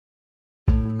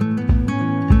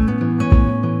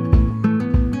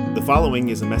following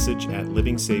is a message at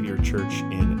Living Savior Church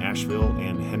in Asheville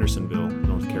and Hendersonville,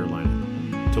 North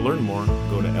Carolina. To learn more,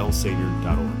 go to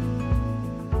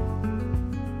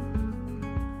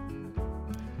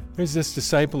lsavior.org. There's this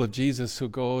disciple of Jesus who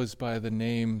goes by the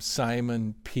name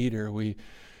Simon Peter. We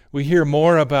hear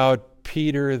more about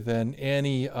Peter than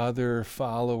any other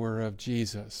follower of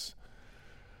Jesus.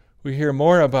 We hear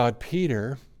more about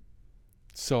Peter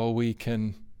so we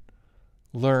can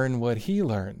learn what he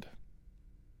learned.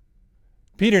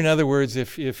 Peter, in other words,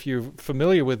 if you're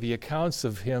familiar with the accounts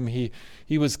of him, he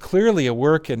was clearly a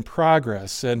work in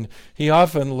progress, and he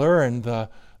often learned the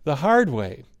hard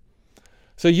way.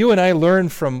 So you and I learn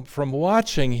from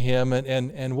watching him,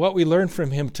 and what we learn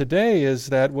from him today is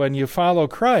that when you follow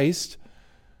Christ,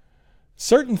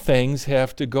 certain things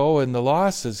have to go in the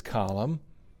losses column,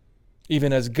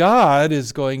 even as God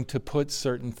is going to put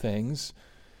certain things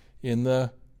in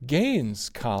the gains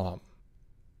column.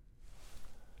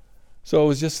 So it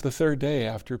was just the third day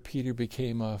after Peter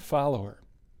became a follower.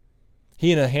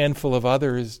 He and a handful of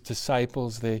other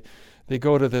disciples, they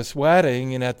go to this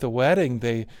wedding, and at the wedding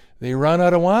they run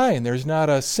out of wine. There's not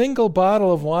a single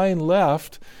bottle of wine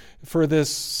left for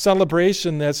this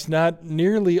celebration that's not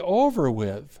nearly over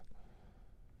with.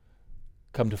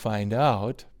 Come to find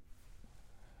out,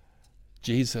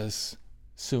 Jesus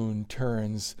soon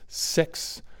turns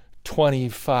 6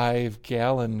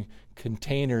 25-gallon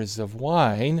containers of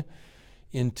wine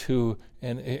of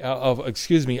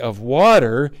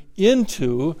water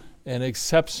into an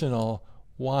exceptional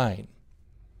wine.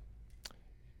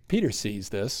 Peter sees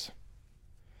this.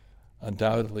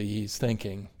 Undoubtedly, he's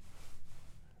thinking,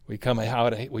 we come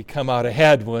out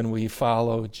ahead when we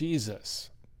follow Jesus.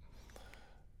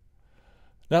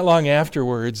 Not long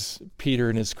afterwards, Peter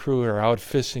and his crew are out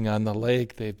fishing on the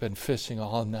lake. They've been fishing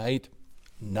all night.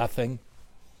 Nothing.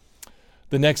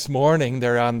 The next morning,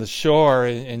 they're on the shore,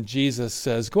 and Jesus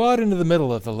says, go out into the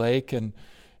middle of the lake and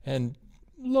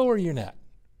lower your net.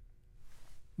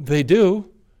 They do,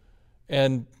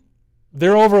 and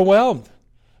they're overwhelmed.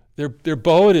 Their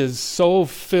boat is so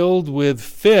filled with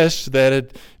fish that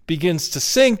it begins to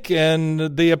sink,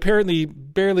 and they apparently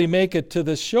barely make it to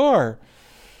the shore.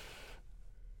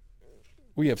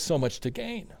 We have so much to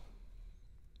gain.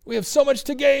 We have so much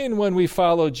to gain when we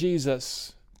follow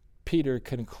Jesus, Peter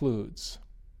concludes.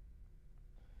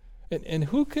 And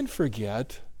who can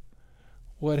forget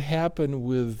what happened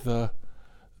with the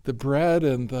bread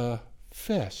and the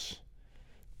fish?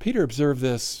 Peter observed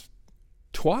this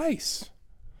twice.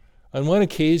 On one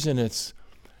occasion, it's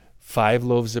 5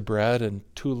 loaves of bread and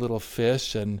 2 little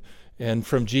fish, and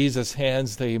from Jesus'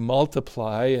 hands they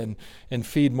multiply and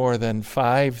feed more than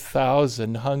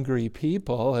 5,000 hungry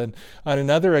people. And on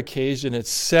another occasion,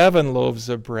 it's 7 loaves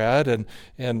of bread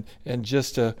and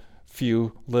just a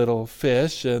few little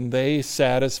fish, and they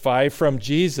satisfy from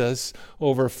Jesus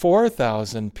over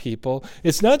 4,000 people.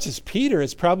 It's not just Peter,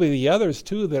 it's probably the others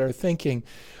too that are thinking,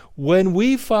 when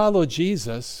we follow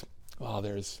Jesus, well,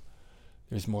 there's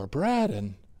more bread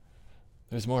and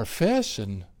there's more fish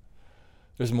and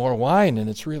there's more wine, and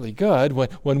it's really good.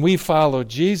 When we follow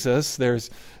Jesus, there's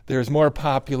more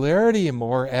popularity and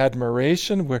more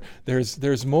admiration, where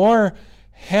there's more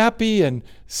happy and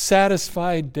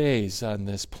satisfied days on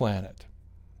this planet.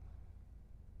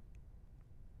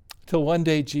 Till one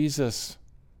day Jesus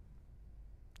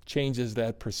changes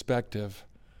that perspective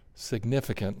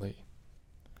significantly.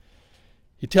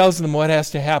 He tells them what has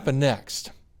to happen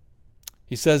next.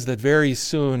 He says that very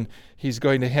soon he's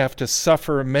going to have to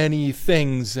suffer many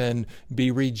things and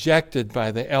be rejected by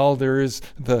the elders,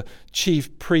 the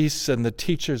chief priests, and the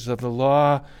teachers of the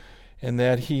law, and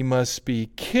that he must be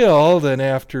killed and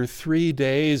after 3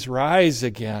 days rise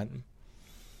again.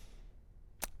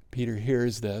 Peter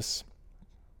hears this.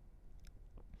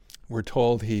 We're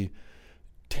told he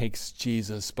takes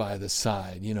Jesus by the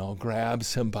side,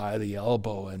 grabs him by the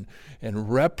elbow and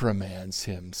reprimands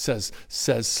him, says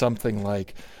something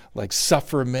like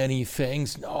suffer many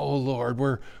things. No, Lord,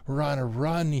 we're on a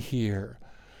run here.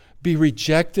 Be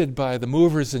rejected by the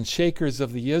movers and shakers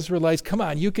of the Israelites. Come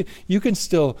on, you can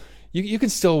still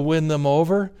win them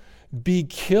over. Be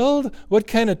killed? What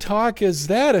kind of talk is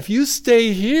that? If you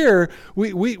stay here,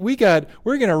 we're going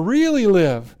to really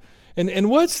live. And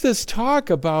what's this talk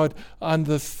about on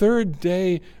the third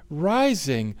day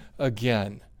rising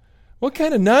again? What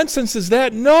kind of nonsense is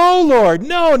that? No, Lord,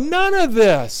 no, none of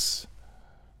this.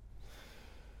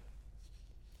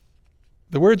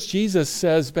 The words Jesus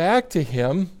says back to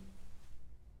him,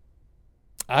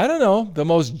 I don't know, the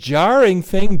most jarring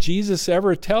thing Jesus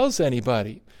ever tells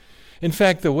anybody. In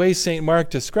fact, the way St. Mark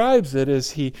describes it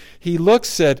is he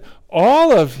looks at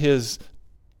all of his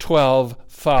 12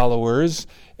 followers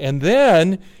And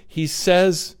then he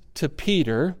says to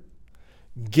Peter,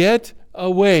 "Get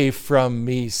away from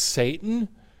me, Satan.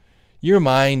 Your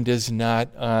mind is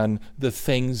not on the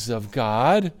things of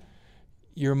God.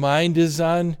 Your mind is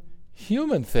on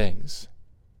human things."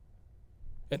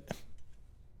 And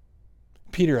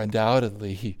Peter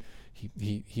undoubtedly,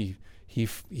 he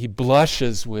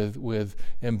blushes with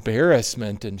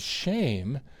embarrassment and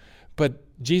shame, but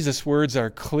Jesus' words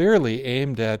are clearly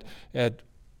aimed at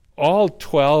all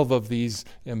 12 of these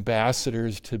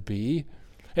ambassadors to be.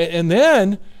 And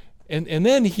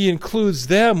then he includes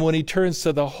them when he turns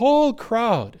to the whole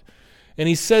crowd, and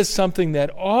he says something that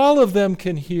all of them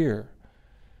can hear.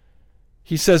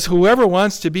 He says, "Whoever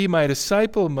wants to be my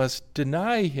disciple must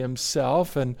deny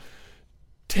himself and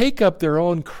take up their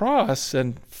own cross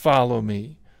and follow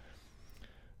me.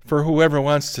 For whoever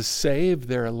wants to save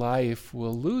their life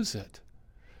will lose it.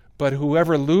 But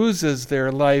whoever loses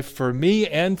their life for me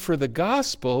and for the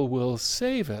gospel will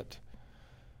save it."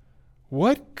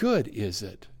 What good is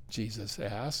it, Jesus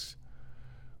asks?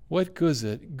 What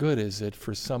good is it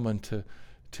for someone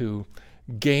to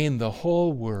gain the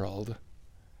whole world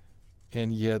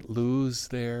and yet lose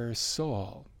their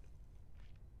soul?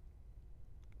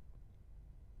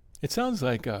 It sounds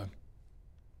like a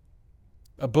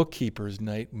bookkeeper's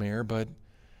nightmare, but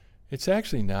it's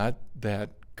actually not that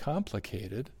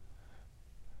complicated.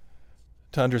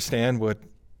 To understand what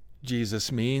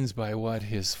Jesus means by what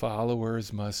his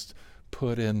followers must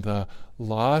put in the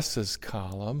losses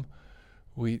column,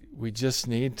 we just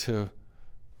need to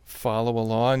follow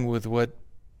along with what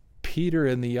Peter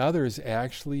and the others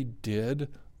actually did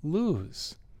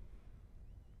lose.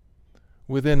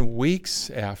 Within weeks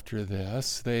after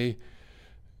this, they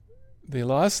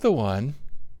lost the one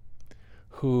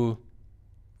who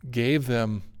gave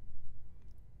them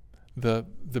the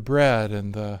bread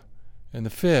and the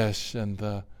fish and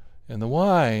the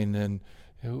wine, and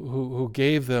who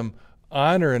gave them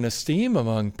honor and esteem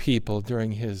among people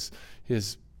during his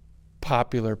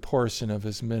popular portion of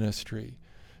his ministry.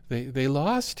 They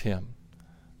lost him.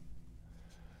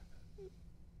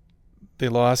 They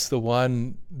lost the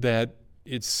one that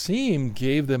it seemed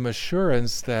gave them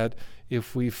assurance that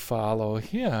if we follow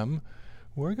him,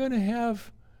 we're going to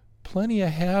have plenty of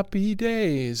happy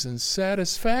days and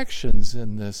satisfactions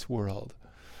in this world.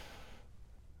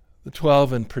 The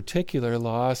 12 in particular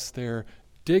lost their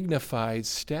dignified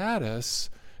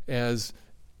status as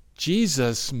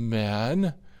Jesus'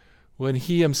 men when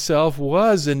he himself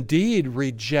was indeed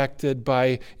rejected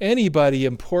by anybody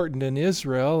important in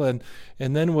Israel and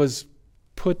then was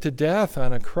put to death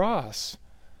on a cross.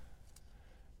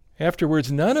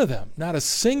 Afterwards, none of them, not a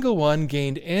single one,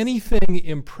 gained anything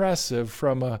impressive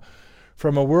from a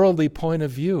worldly point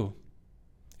of view.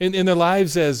 In their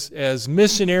lives as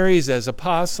missionaries, as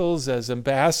apostles, as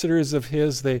ambassadors of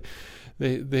his, they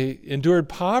endured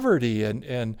poverty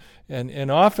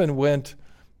and often went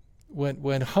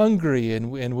hungry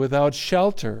and without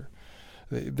shelter.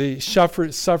 They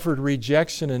suffered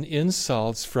rejection and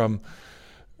insults from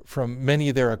many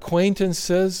of their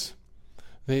acquaintances.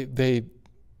 They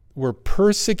were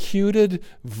persecuted,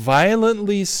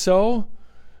 violently so.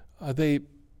 They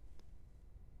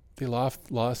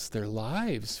lost their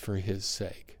lives for his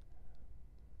sake.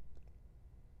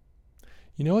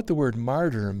 You know what the word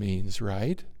martyr means,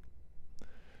 right?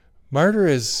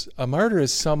 A martyr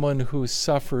is someone who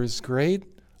suffers great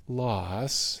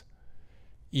loss,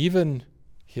 even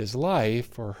his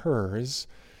life or hers,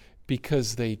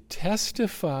 because they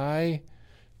testify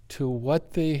to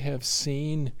what they have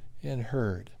seen and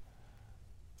heard.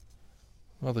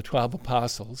 Well, the 12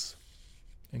 apostles,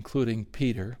 including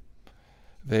Peter,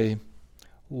 they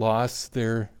lost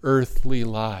their earthly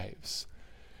lives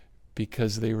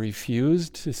because they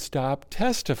refused to stop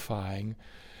testifying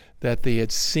that they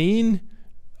had seen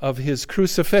of his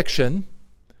crucifixion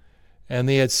and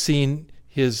they had seen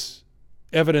his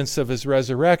evidence of his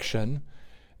resurrection,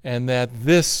 and that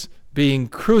this being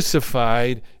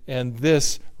crucified and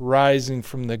this rising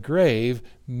from the grave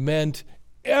meant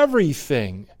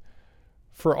everything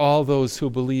for all those who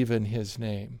believe in his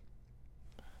name.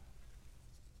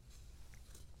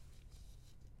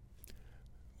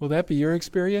 Will that be your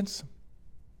experience?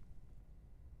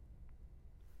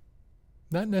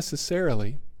 Not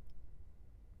necessarily.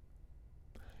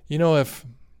 You know, if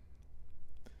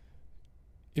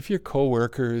your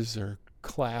coworkers or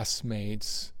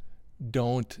classmates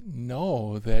don't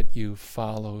know that you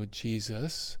follow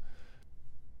Jesus,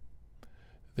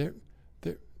 they're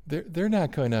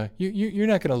not going to. You're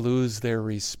not going to lose their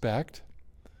respect.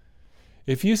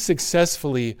 If you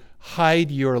successfully hide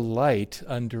your light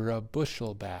under a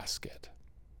bushel basket,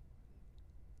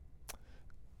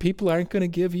 people aren't going to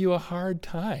give you a hard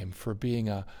time for being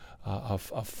a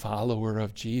follower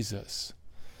of Jesus.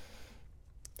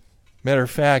 Matter of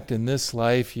fact, in this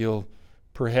life, you'll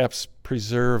perhaps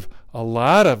preserve a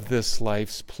lot of this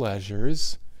life's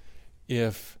pleasures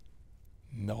if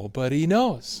nobody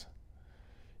knows,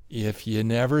 if you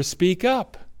never speak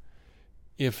up,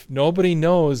 if nobody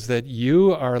knows that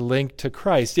you are linked to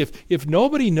Christ, if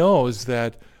nobody knows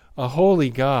that a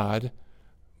holy God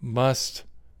must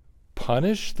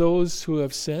punish those who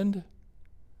have sinned,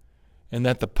 and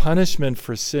that the punishment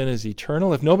for sin is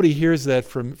eternal. If nobody hears that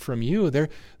from you, they're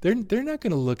not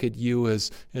going to look at you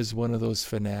as one of those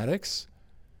fanatics.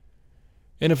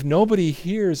 And if nobody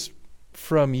hears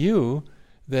from you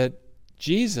that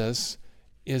Jesus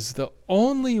is the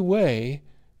only way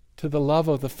to the love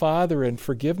of the Father and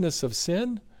forgiveness of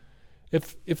sin,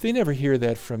 if they never hear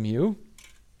that from you,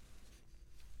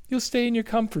 you'll stay in your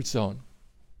comfort zone.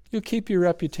 You'll keep your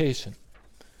reputation.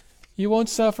 You won't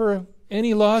suffer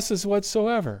any losses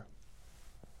whatsoever.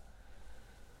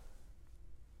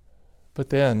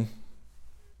 But then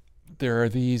there are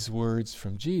these words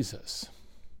from Jesus.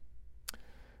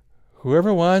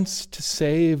 Whoever wants to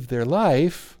save their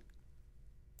life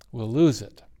will lose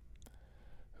it.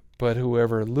 But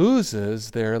whoever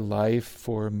loses their life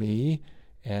for me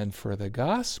and for the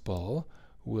gospel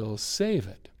will save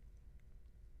it.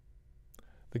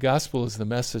 The gospel is the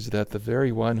message that the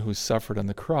very one who suffered on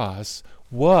the cross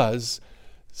was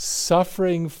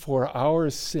suffering for our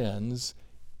sins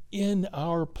in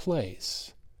our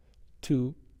place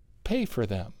to pay for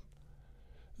them.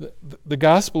 The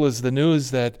gospel is the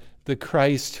news that the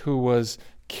Christ who was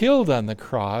killed on the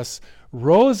cross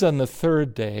rose on the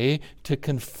third day to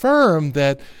confirm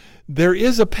that there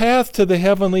is a path to the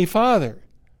Heavenly Father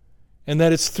and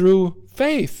that it's through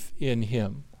faith in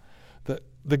Him.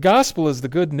 The gospel is the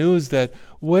good news that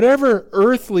whatever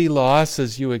earthly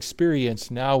losses you experience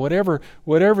now, whatever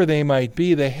they might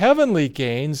be, the heavenly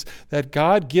gains that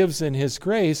God gives in His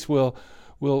grace will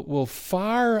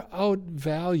far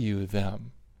outvalue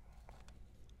them.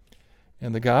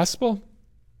 And the gospel,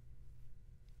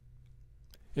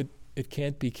 it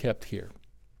can't be kept here.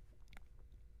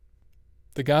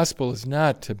 The gospel is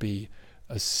not to be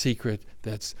a secret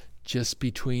that's just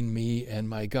between me and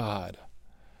my God.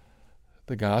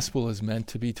 The gospel is meant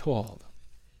to be told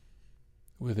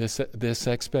with this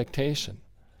expectation.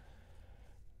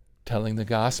 Telling the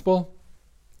gospel,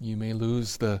 you may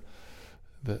lose the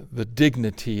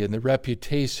dignity and the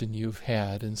reputation you've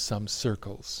had in some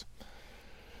circles.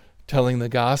 Telling the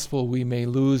gospel, we may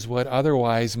lose what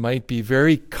otherwise might be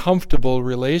very comfortable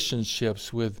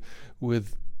relationships with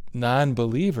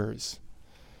non-believers.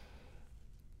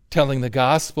 Telling the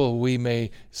gospel, we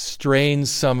may strain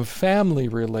some family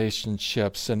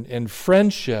relationships and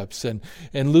friendships and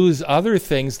lose other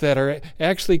things that are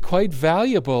actually quite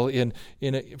valuable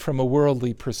from a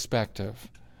worldly perspective.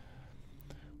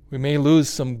 We may lose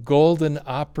some golden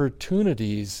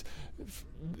opportunities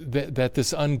that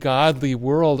this ungodly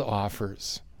world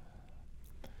offers.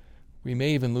 We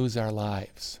may even lose our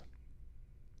lives.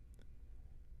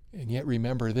 And yet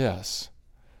remember this.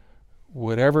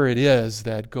 Whatever it is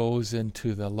that goes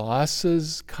into the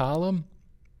losses column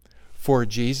for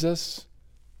Jesus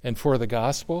and for the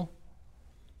gospel,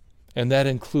 and that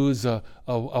includes a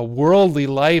worldly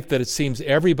life that it seems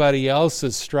everybody else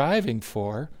is striving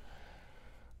for,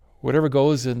 whatever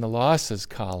goes in the losses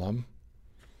column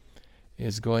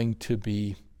is going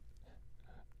to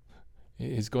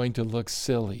look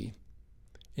silly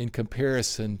in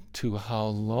comparison to how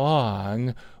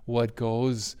long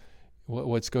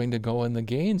what's going to go in the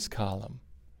gains column.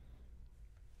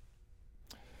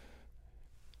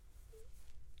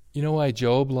 You know why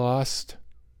Job lost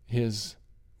his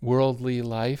worldly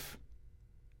life?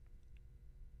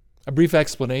 A brief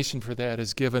explanation for that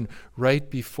is given right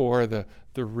before the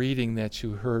reading that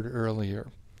you heard earlier.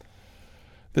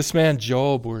 This man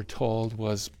Job, we're told,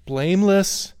 was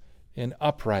blameless and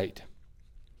upright.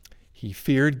 He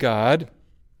feared God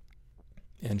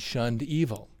and shunned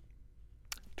evil.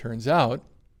 Turns out,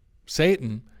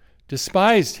 Satan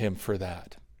despised him for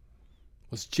that,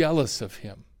 was jealous of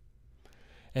him.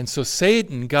 And so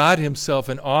Satan got himself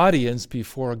an audience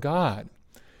before God.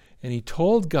 And he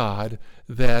told God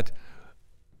that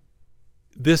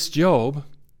this Job,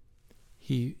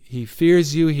 he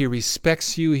fears you, he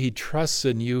respects you, he trusts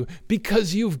in you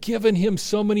because you've given him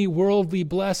so many worldly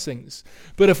blessings.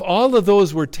 But if all of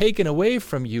those were taken away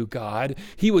from you, God,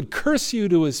 he would curse you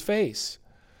to his face.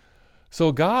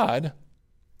 So God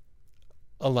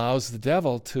allows the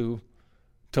devil to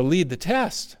lead the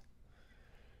test.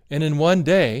 And in one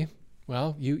day,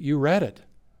 well, you read it.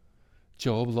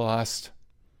 Job lost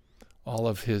all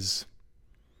of his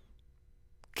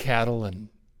cattle and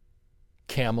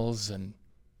camels and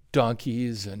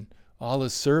donkeys and all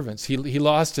his servants. He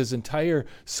lost his entire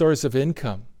source of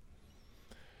income.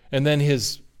 And then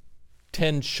his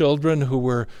 10 children who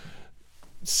were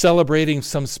celebrating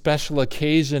some special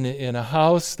occasion in a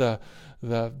house, a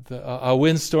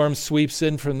windstorm sweeps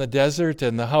in from the desert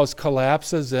and the house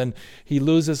collapses and he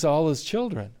loses all his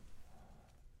children.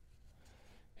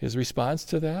 His response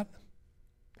to that?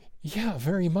 Yeah,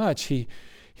 very much.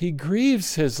 He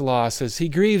grieves his losses. He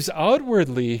grieves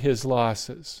outwardly his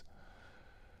losses.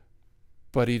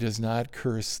 But he does not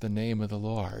curse the name of the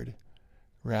Lord.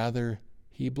 Rather,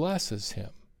 he blesses him.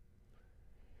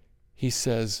 He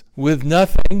says, with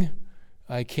nothing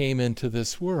I came into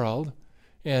this world,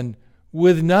 and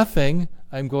with nothing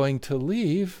I'm going to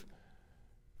leave.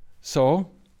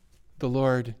 So the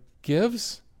Lord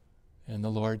gives, and the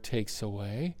Lord takes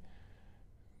away.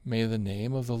 May the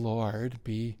name of the Lord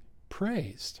be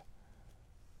praised.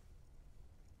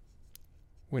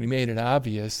 When he made it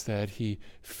obvious that he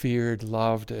feared,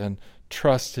 loved, and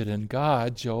trusted in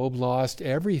God, Job lost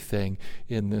everything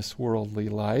in this worldly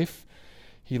life.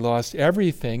 He lost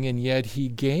everything, and yet he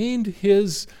gained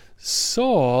his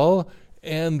soul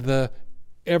and the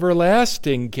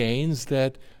everlasting gains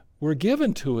that were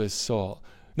given to his soul.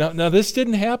 Now this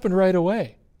didn't happen right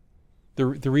away.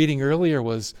 The reading earlier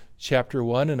was chapter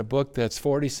 1 in a book that's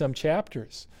 40-some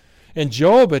chapters. And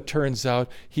Job, it turns out,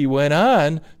 he went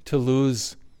on to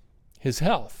lose his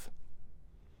health.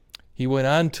 He went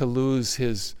on to lose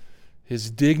his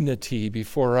dignity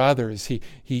before others.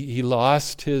 He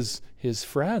lost his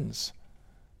friends.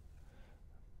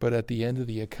 But at the end of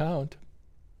the account,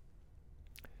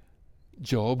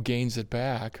 Job gains it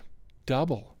back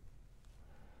double.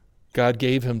 God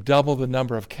gave him double the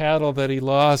number of cattle that he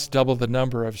lost, double the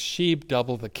number of sheep,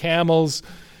 double the camels,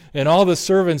 and all the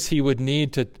servants he would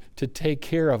need to take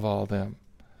care of all them.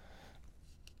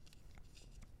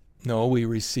 No, we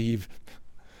receive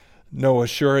no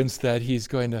assurance that he's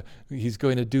going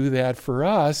to do that for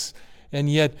us, and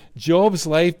yet Job's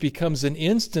life becomes an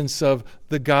instance of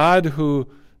the God who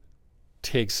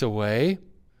takes away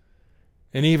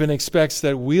and even expects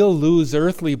that we'll lose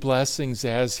earthly blessings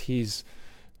as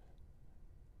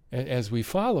we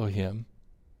follow him.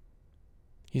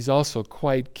 He's also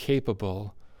quite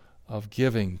capable of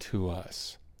giving to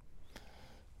us.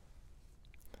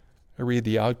 I read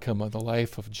the outcome of the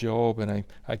life of Job, and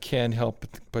I can't help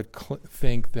but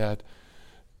think that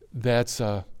that's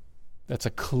a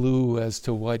clue as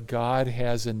to what God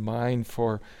has in mind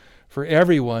for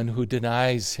everyone who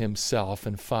denies himself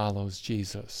and follows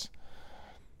Jesus.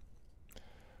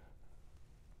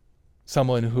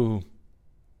 Someone who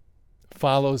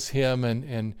follows him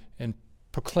and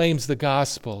proclaims the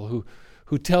gospel,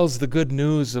 who tells the good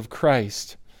news of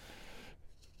Christ,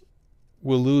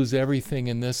 will lose everything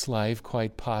in this life,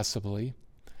 quite possibly,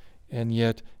 and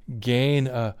yet gain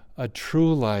a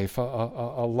true life,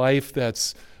 a life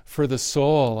that's for the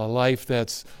soul, a life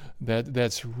that's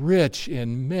rich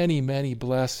in many, many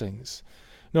blessings.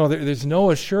 No, there's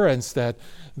no assurance that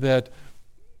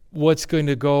what's going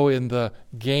to go in the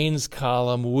gains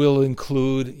column will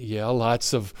include,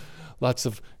 lots of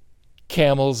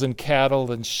camels and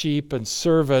cattle and sheep and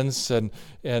servants and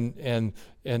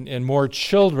more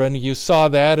children. You saw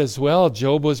that as well.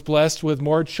 Job was blessed with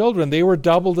more children. They were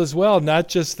doubled as well, not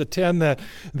just the 10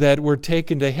 that were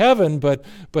taken to heaven, but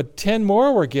 10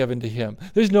 more were given to him.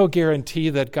 There's no guarantee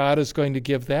that God is going to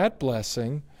give that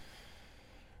blessing.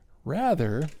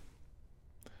 Rather,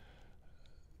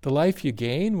 the life you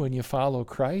gain when you follow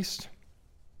Christ,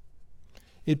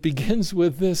 it begins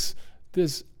with this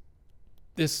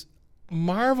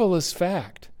marvelous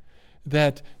fact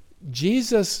that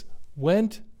Jesus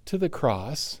went to the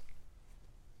cross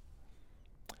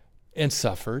and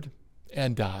suffered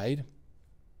and died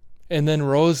and then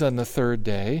rose on the third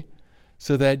day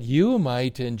so that you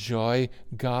might enjoy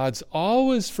God's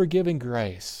always forgiving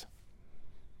grace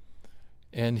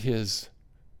and his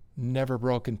never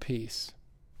broken peace.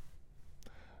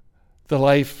 The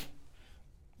life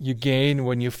you gain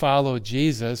when you follow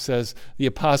Jesus, as the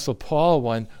Apostle Paul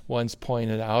once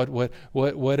pointed out,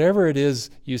 whatever it is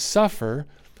you suffering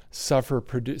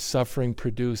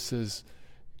produces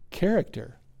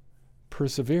character,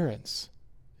 perseverance,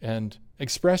 and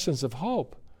expressions of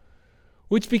hope,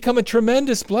 which become a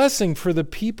tremendous blessing for the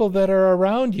people that are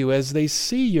around you as they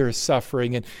see your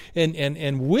suffering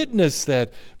and witness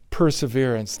that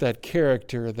perseverance, that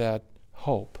character, that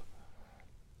hope.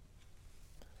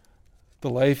 The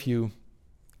life you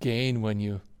gain when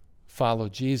you follow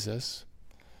Jesus,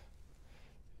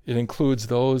 it includes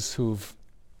those who've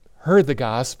heard the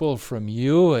gospel from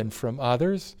you and from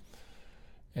others,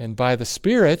 and by the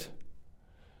Spirit,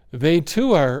 they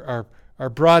too are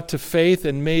brought to faith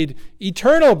and made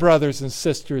eternal brothers and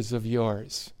sisters of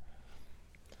yours.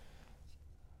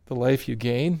 The life you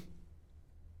gain,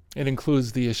 it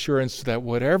includes the assurance that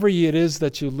whatever it is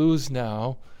that you lose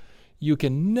now, you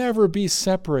can never be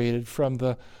separated from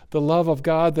the love of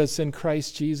God that's in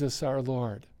Christ Jesus our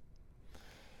Lord.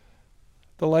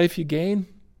 The life you gain,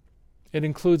 it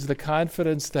includes the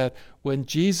confidence that when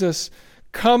Jesus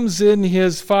comes in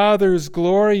his Father's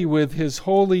glory with his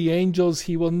holy angels,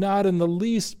 he will not in the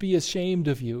least be ashamed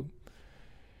of you.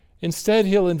 Instead,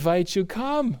 he'll invite you,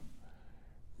 come,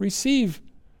 receive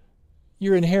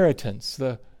your inheritance,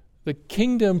 the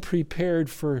kingdom prepared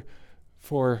for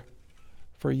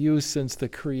you since the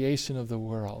creation of the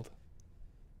world.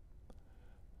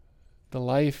 The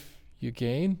life you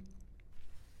gain,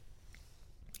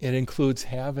 it includes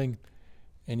having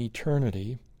an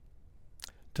eternity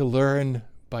to learn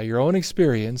by your own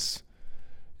experience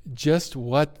just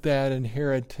what that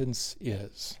inheritance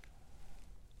is.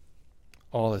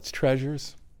 All its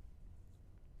treasures,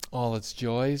 all its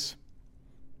joys,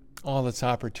 all its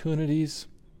opportunities,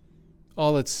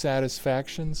 all its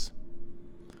satisfactions,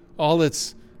 all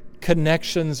its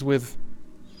connections with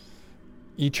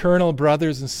eternal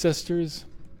brothers and sisters,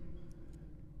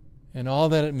 and all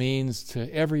that it means to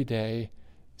every day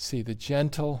see the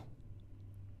gentle,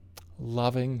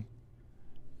 loving,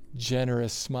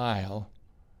 generous smile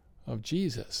of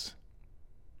Jesus.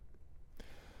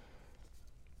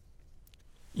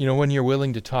 You know, when you're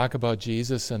willing to talk about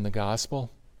Jesus and the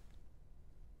gospel,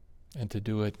 and to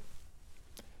do it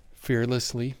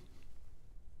fearlessly,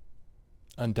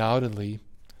 undoubtedly,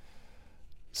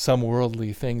 some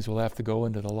worldly things will have to go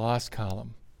into the lost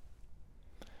column.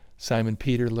 Simon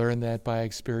Peter learned that by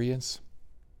experience.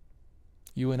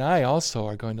 You and I also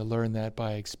are going to learn that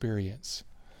by experience.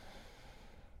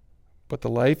 But the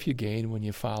life you gain when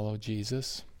you follow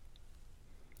Jesus,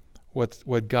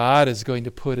 what God is going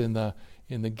to put in the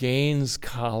gains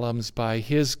columns by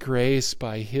his grace,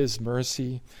 by his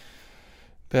mercy,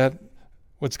 that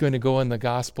what's going to go in the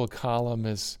gospel column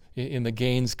is, in the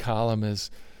gains column,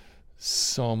 is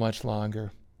so much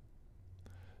longer,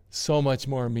 so much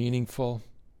more meaningful,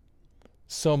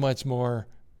 so much more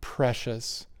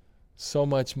precious, so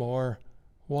much more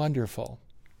wonderful.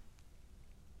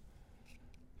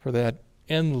 For that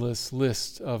endless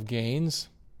list of gains,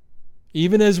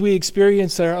 even as we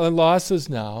experience our losses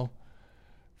now,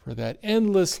 for that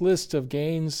endless list of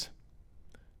gains,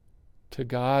 to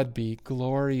God be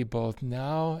glory both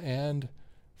now and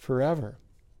forever.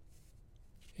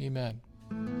 Amen.